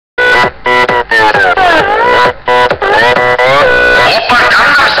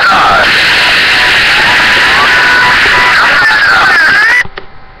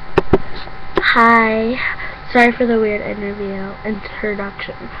Hi, sorry for the weird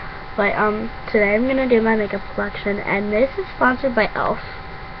introduction, but today I'm gonna do my makeup collection, and this is sponsored by e.l.f.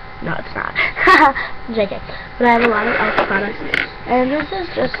 No, it's not. JK. But I have a lot of e.l.f. products, and this is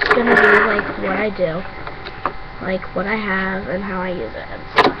just gonna be like what I do, like what I have and how I use it and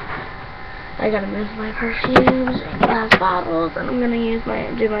stuff. I gotta move my perfumes in glass bottles, and I'm gonna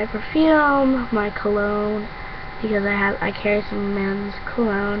do my perfume, my cologne, because I carry some men's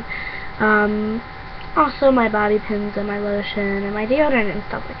cologne. Also my bobby pins and my lotion and my deodorant and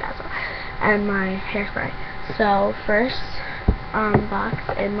stuff like that, so, and my hairspray. So first box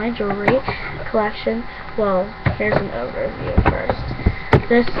in my jewelry collection. Well, here's an overview first.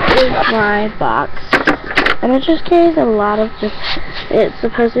 This is my box, and it just carries a lot of it's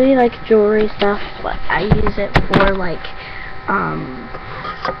supposed to be like jewelry stuff, but I use it for like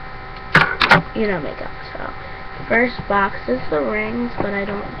you know, makeup. So first box is the rings, but I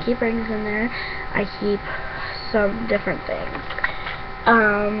don't keep rings in there. I keep some different things.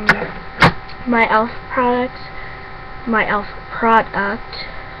 My e.l.f. product,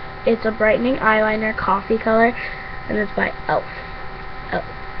 it's a brightening eyeliner, coffee color, and it's by e.l.f.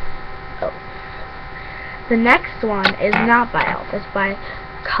 The next one is not by e.l.f. It's by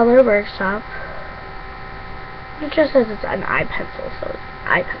Color Workshop. It just says it's an eye pencil, so it's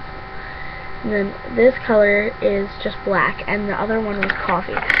eye pencil. And then this color is just black, and the other one was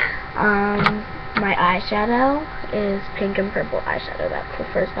coffee. My eyeshadow is pink and purple eyeshadow. That's the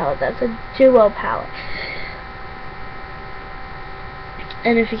first palette. That's a duo palette.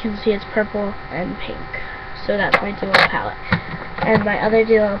 And if you can see, it's purple and pink. So that's my duo palette. And my other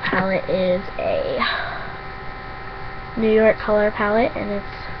duo palette is a New York color palette, and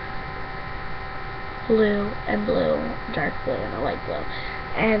it's blue and blue, dark blue and a light blue.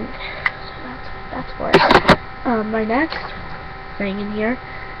 And that's for it. My next thing in here,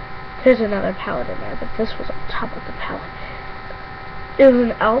 there's another palette in there, but this was on top of the palette. It was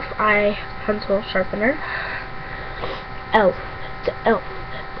an e.l.f. eye pencil sharpener. e.l.f. It's e.l.f.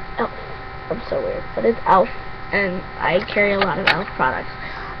 e.l.f. I'm so weird, but it's e.l.f. and I carry a lot of e.l.f. products.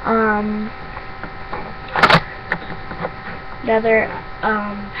 Another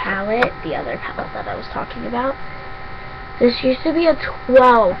palette, the other palette that I was talking about. This used to be a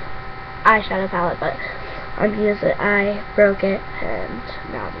 12 eyeshadow palette, but I broke it, and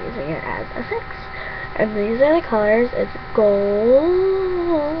now I'm using it as a 6. And these are the colors. It's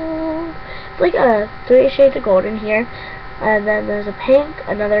gold. It's like a 3 shades of gold in here, and then there's a pink,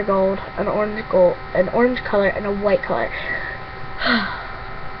 another gold, an orange color, and a white color.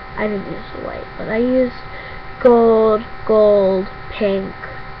 I didn't use the white, but I used gold, pink,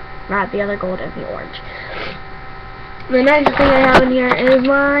 not the other gold, and the orange. The next thing I have in here is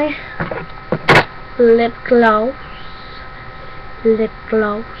my lip gloss,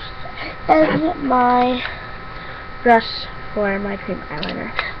 and my brush for my cream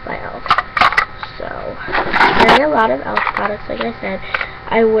eyeliner by e.l.f. So, I carry a lot of e.l.f. products, like I said.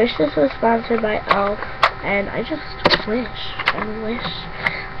 I wish this was sponsored by e.l.f., and I just wish, I'm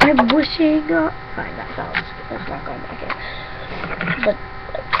wishing, fine, that fell, that's not going back in. But,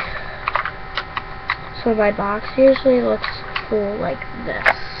 so my box usually looks cool like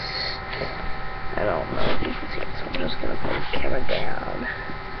this. I don't know if you can see it, so I'm just going to put the camera down.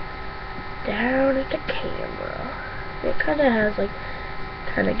 Down at the camera. It kind of has, like,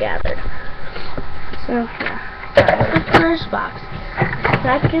 kind of gathered. So, yeah. That's the first box. The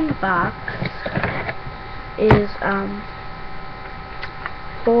second box is,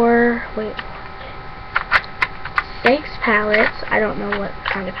 6 palettes. I don't know what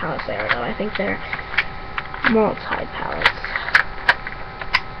kind of palettes they are, though. I think they're multi-palettes.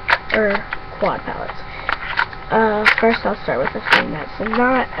 Or quad palettes. First I'll start with the thing that's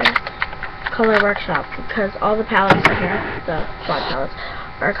not a Color Workshop, because all the palettes in here, the quad palettes,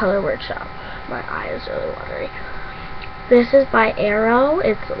 are Color Workshop. My eye is really watery. This is by Arrow.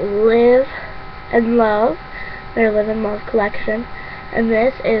 It's Live and Love. Their Live and Love collection. And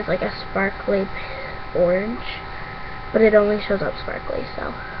this is like a sparkly orange, but it only shows up sparkly,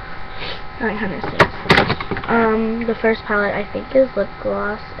 so that kind of stinks. The first palette I think is lip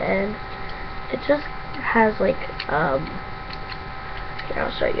gloss, and it just has like here,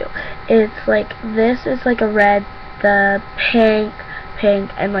 I'll show you. It's like, this is like a red, the pink,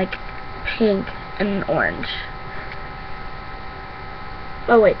 and like pink and an orange.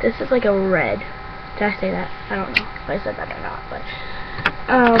 Oh wait, this is like a red. Did I say that? I don't know if I said that or not, but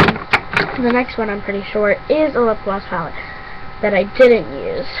the next one I'm pretty sure is a lip gloss palette that I didn't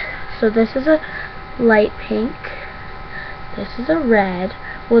use. So this is a light pink. This is a red.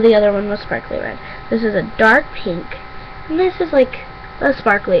 Well, the other one was sparkly red. This is a dark pink. And this is like a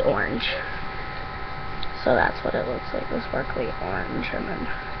sparkly orange. So that's what it looks like, the sparkly orange, and then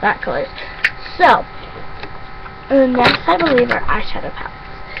that color. So, the next I believe are eyeshadow palettes.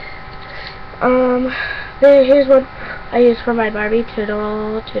 Here's one I use for my Barbie,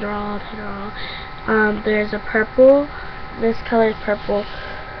 Toodle. There's a purple. This color is purple.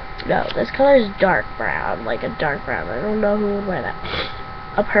 No, this color is dark brown, like a dark brown. I don't know who would wear that.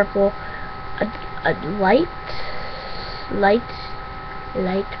 A purple, a light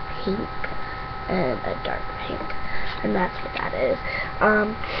pink, and a dark pink, and that's what that is.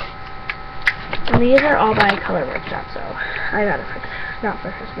 And these are all by Color Workshop, so I got it not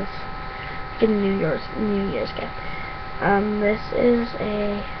for Christmas, in New Year's gift. This is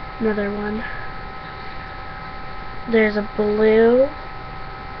another one. There's a blue,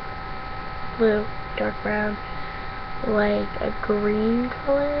 dark brown, like a green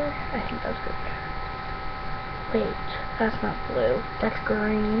color. I think that's green. Wait, that's not blue. That's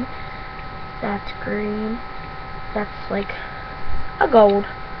green. That's green. That's like a gold.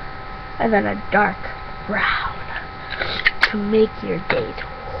 And then a dark brown to make your days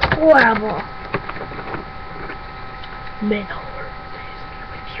horrible. May the horror days be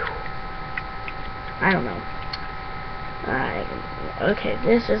with you. I don't know. Okay,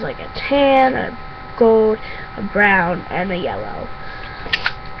 this is like a tan, a gold, a brown, and a yellow.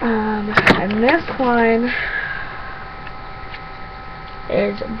 And this one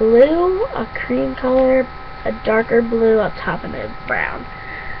is blue, a cream color, a darker blue up top, and a brown.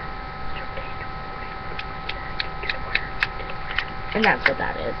 And that's what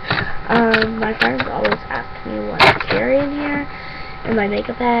that is. My friends always ask me what to carry in here in my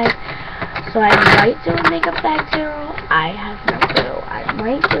makeup bag. So I might do a makeup bag too. I have no clue. I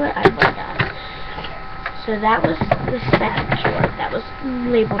might do it. I might not. So that was the second one. That was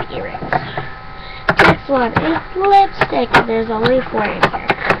labeled earrings. Next one is lipstick. There's only 4 in here.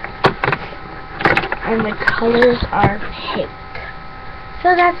 And the colors are pink.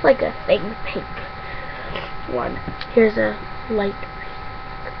 So that's like a thing pink one. Here's a light pink.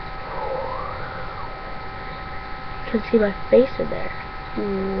 You can see my face in there.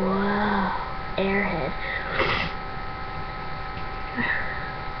 Wow. Airhead.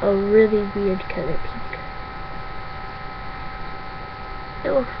 A really weird color pink.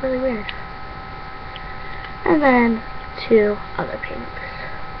 It looks really weird. And then 2 other pinks.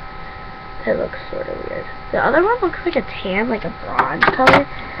 That looks sort of weird. The other one looks like a tan, like a bronze color.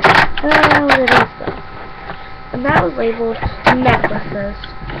 I don't know what it is though. And that was labeled necklaces.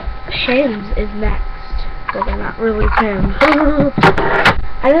 Pins is next. But they're not really pins.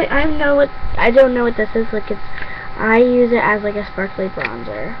 I don't know what this is. Like I use it as like a sparkly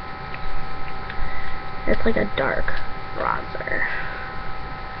bronzer. It's like a dark bronzer.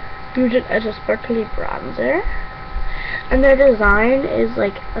 Use it as a sparkly bronzer. And their design is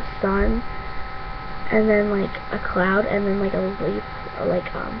like a sun, and then like a cloud, and then like a leaf, or like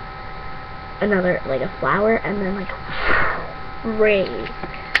another, like a flower, and then like rays.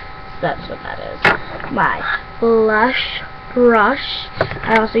 That's what that is. My blush brush.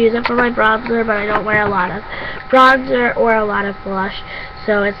 I also use it for my bronzer, but I don't wear a lot of bronzer or a lot of blush,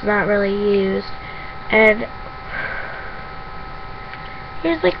 so it's not really used. And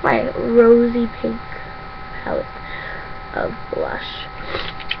here's like my rosy pink palette of blush.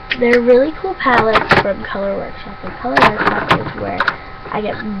 They're really cool palettes from Color Workshop, and Color Workshop is where I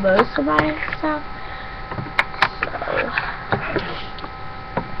get most of my stuff. So,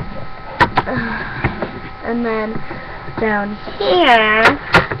 and then down here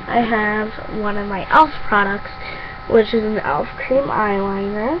I have one of my e.l.f. products, which is an e.l.f. cream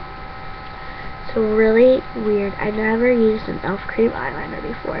eyeliner. So really weird. I never used an e.l.f. cream eyeliner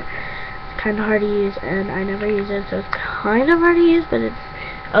before. It's kind of hard to use, and I never use it, so it's kind of hard to use, but it's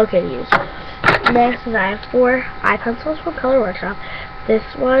okay to use. Next is I have 4 eye pencils from Color Workshop. This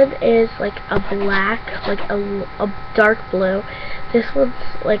one is like a black, like a dark blue. This one's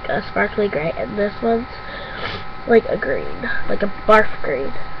like a sparkly gray, and this one's like a green, like a barf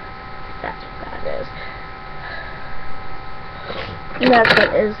green. That's what that is. And that's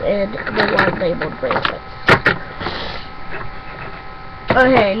what is in the one labeled bracelets.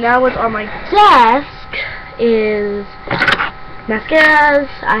 Okay, now what's on my desk is mascaras.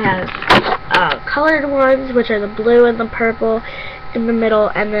 I have colored ones, which are the blue and the purple in the middle,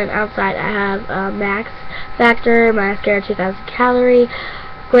 and then outside I have Max Factor Mascara 2000 Calorie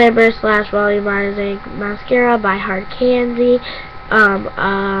Glam Burst / Volumizing Mascara by Hard Candy.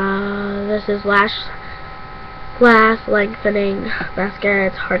 This is Lash Glass Lengthening Mascara.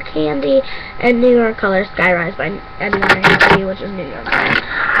 It's Hard Candy. And New York Color Skyrise by NYC, which is New York.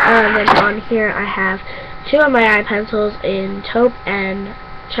 Then on here I have 2 of my eye pencils in Taupe and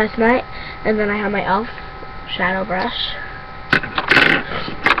Chestnut. And then I have my e.l.f. shadow brush.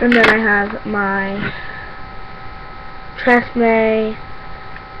 And then I have my Tresemme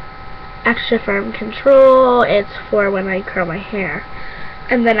Extra Firm Control. It's for when I curl my hair.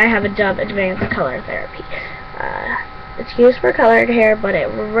 And then I have a Dove Advanced Color Therapy. It's used for colored hair, but it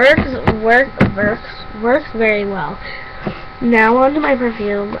works very well. Now on to my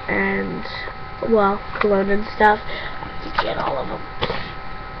perfume and, well, cologne and stuff. Get all of them.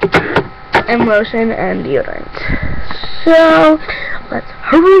 And lotion and deodorant. So, let's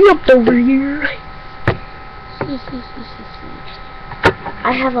hurry up over here.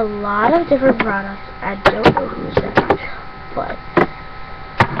 I have a lot of different products. I don't know who's in it, but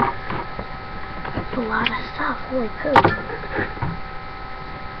it's a lot of stuff. Holy poop.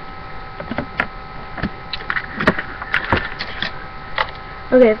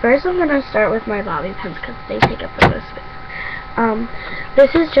 Okay, first I'm gonna start with my bobby pins because they take up the most space.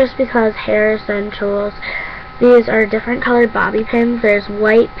 This is just because Hair Essentials. These are different colored bobby pins. There's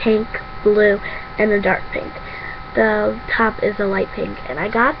white, pink, blue, and a dark pink. The top is a light pink, and I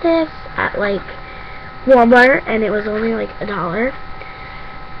got this at like Walmart, and it was only like $1.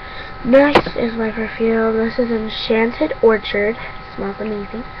 Next is my perfume. This is Enchanted Orchard. It smells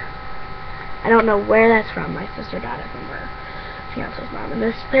amazing. I don't know where that's from. My sister got it from her fiance's mom. And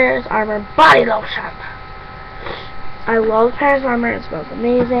this Paris Armor body lotion. I love Paris Armor. It smells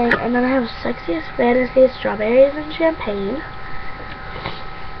amazing. And then I have Sexiest Fantasy Strawberries and Champagne.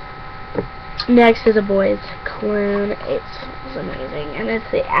 Next is a boy's cologne. It smells amazing. And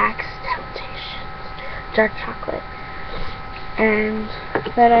it's the Axe Temptations Dark Chocolate. And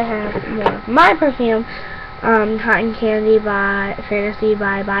then I have more of my perfume. Cotton Candy by Fantasy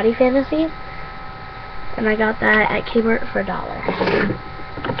by Body Fantasy. And I got that at Kmart for $1.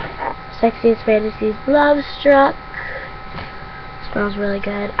 Sexiest Fantasies Love Struck. Smells really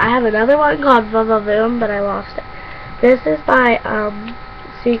good. I have another one called Vavavoom, but I lost it. This is by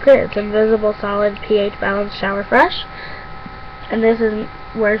Secret. It's Invisible Solid pH Balanced Shower Fresh. And this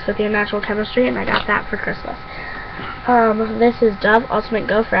works with your natural chemistry, and I got that for Christmas. This is Dove Ultimate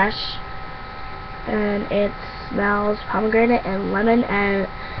Go Fresh. And it smells pomegranate and lemon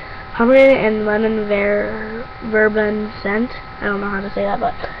verbena scent. I don't know how to say that,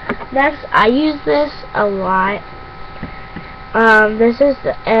 but next I use this a lot. This is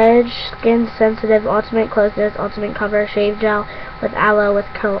the Edge Skin Sensitive Ultimate Closeness Ultimate Cover Shave Gel with aloe with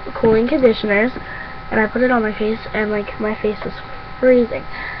cooling conditioners, and I put it on my face, and like my face was freezing.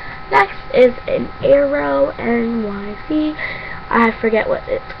 Next is an Aero NYC. I forget what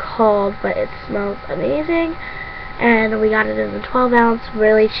it's called, but it smells amazing. And we got it in the 12 ounce,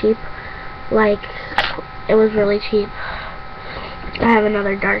 really cheap. Like, it was really cheap. I have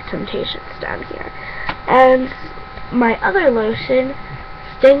another Dark Temptations down here. And my other lotion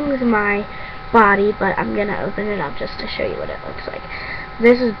stings my body, but I'm going to open it up just to show you what it looks like.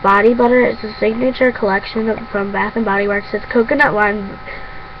 This is Body Butter. It's a signature collection from Bath & Body Works. It's Coconut Lime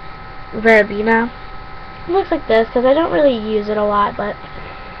Verbena. It looks like this, because I don't really use it a lot, but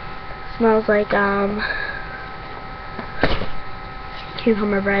it smells like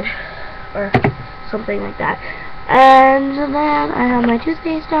cucumber bread or something like that. And then I have my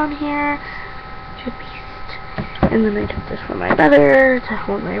toothpaste down here, toothpaste, and then I took this from my brother to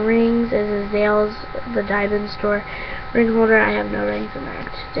hold my rings. This is Zales, the Diamond Store ring holder. I have no rings in there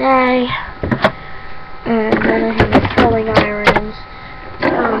today. And then I have my curling irons,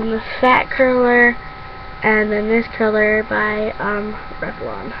 the Fat Curler, and then this curler by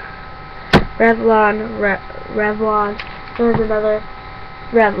Revlon. Revlon. There's another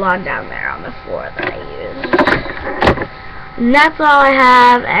Revlon down there on the floor that I use. And that's all I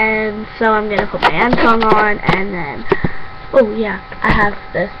have, and so I'm going to put my end song on, and then, oh yeah, I have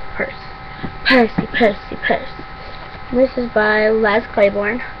this purse. Purse. This is by Les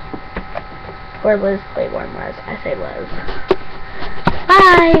Claiborne. Or Liz Claiborne, Les. I say Liz.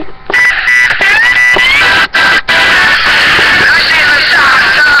 Bye!